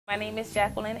My name is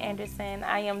Jacqueline Anderson.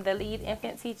 I am the lead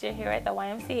infant teacher here at the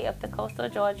YMCA of the Coastal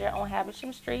Georgia on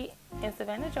Havisham Street in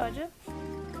Savannah, Georgia.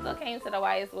 So I came to the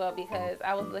Y as well because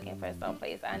I was looking for some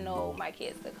place I know my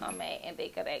kids could come at and they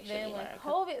could actually learn. When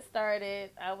COVID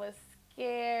started, I was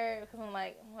scared because I'm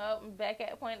like, well, I'm back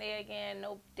at point A again.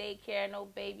 No daycare, no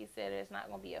babysitter. It's not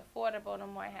going to be affordable no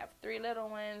more. I have 3 little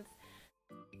ones.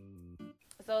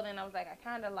 So then I was like, I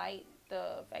kind of liked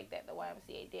the fact that the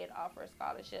YMCA did offer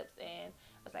scholarships, and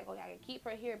I was like, okay, I can keep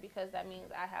her here because that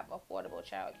means I have affordable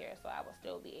childcare, so I will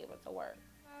still be able to work.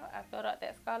 I filled out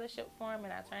that scholarship form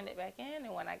and I turned it back in,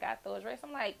 and when I got those rates,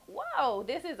 I'm like, whoa,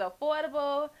 this is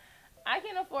affordable. I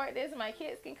can afford this. My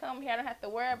kids can come here. I don't have to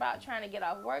worry about trying to get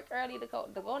off work early to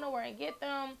go nowhere and get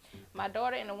them. My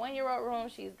daughter in the 1-year-old room,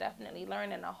 she's definitely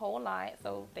learning a whole lot,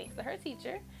 so thanks to her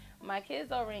teacher. My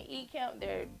kids over in E-Camp,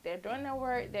 they're doing their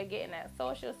work. They're getting that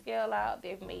social skill out.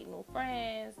 They've made new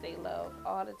friends. They love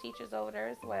all the teachers over there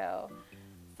as well.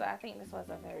 So I think this was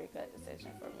a very good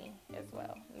decision for me as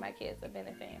well. My kids are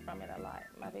benefiting from it a lot.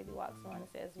 My baby walks on and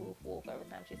says woof woof every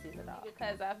time she sees a dog.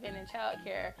 Because I've been in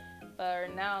childcare for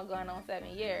now going on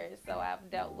 7 years. So I've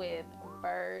dealt with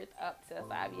birth up to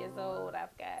 5 years old.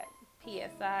 I've got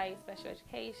PSI, special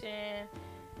education.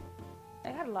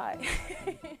 I got a lot.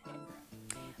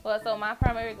 Well, so my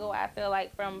primary goal, I feel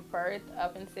like from birth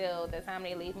up until the time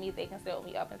they leave me, they can stay with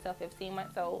me up until 15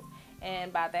 months old.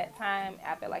 And by that time,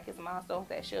 I feel like it's milestones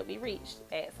that should be reached.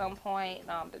 At some point,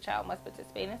 the child must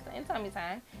participate in tummy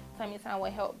time. Tummy time will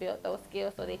help build those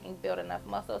skills so they can build enough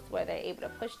muscles where they're able to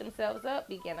push themselves up,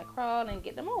 begin to crawl, and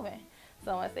get them moving.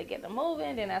 So once they get them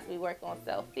moving, then as we work on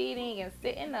self-feeding and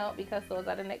sitting up, because those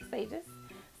are the next stages.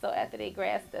 So after they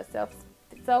grasp the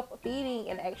self-feeding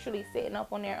and actually sitting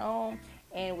up on their own,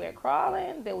 and we're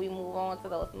crawling, then we move on to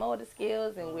those motor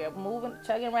skills, and we're moving,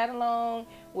 chugging right along.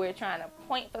 We're trying to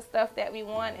point for stuff that we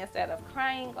want instead of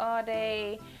crying all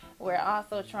day. We're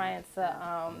also trying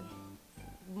to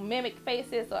mimic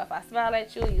faces. So if I smile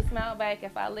at you, you smile back.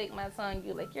 If I lick my tongue,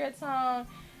 you lick your tongue.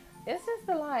 It's just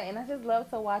a lot, and I just love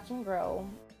to watch them grow.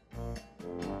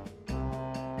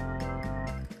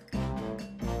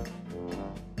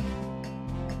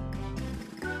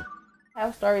 I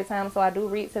have story time, so I do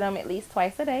read to them at least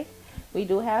twice a day. We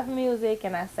do have music,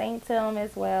 and I sing to them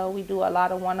as well. We do a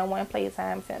lot of one-on-one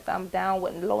playtime since I'm down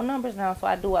with low numbers now, so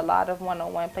I do a lot of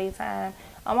one-on-one playtime.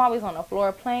 I'm always on the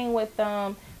floor playing with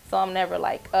them, so I'm never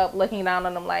like up looking down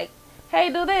on them like,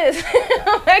 hey, do this.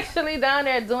 I'm actually down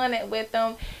there doing it with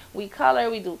them. We color,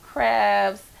 we do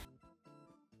crafts.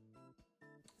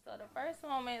 So the first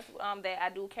moments that I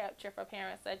do capture for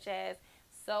parents, such as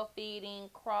self-feeding,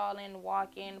 crawling,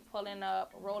 walking, pulling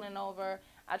up, rolling over,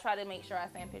 I try to make sure I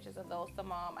send pictures of those to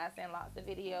mom. I send lots of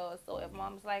videos. So if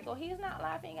mom's like, oh, he's not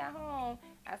laughing at home,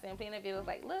 I send plenty of videos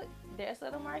like, look, there's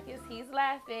little Marcus, he's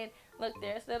laughing. Look,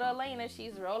 there's little Elena,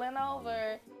 she's rolling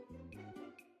over.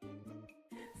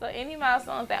 So any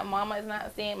milestones that mama is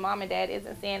not seeing, mom and dad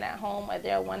isn't seeing at home, or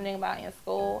they're wondering about in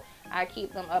school, I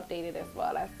keep them updated as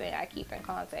well. I keep in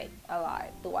contact a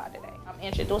lot throughout the day. I'm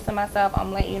introducing myself.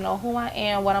 I'm letting you know who I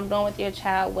am, what I'm doing with your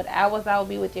child, what hours I will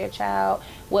be with your child,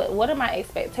 what are my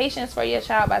expectations for your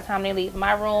child by the time they leave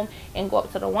my room and go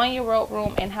up to the 1-year-old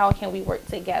room, and how can we work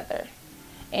together.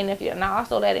 And I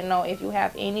also let it know if you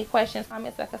have any questions,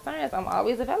 comments, or concerns, I'm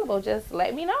always available. Just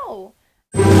let me know.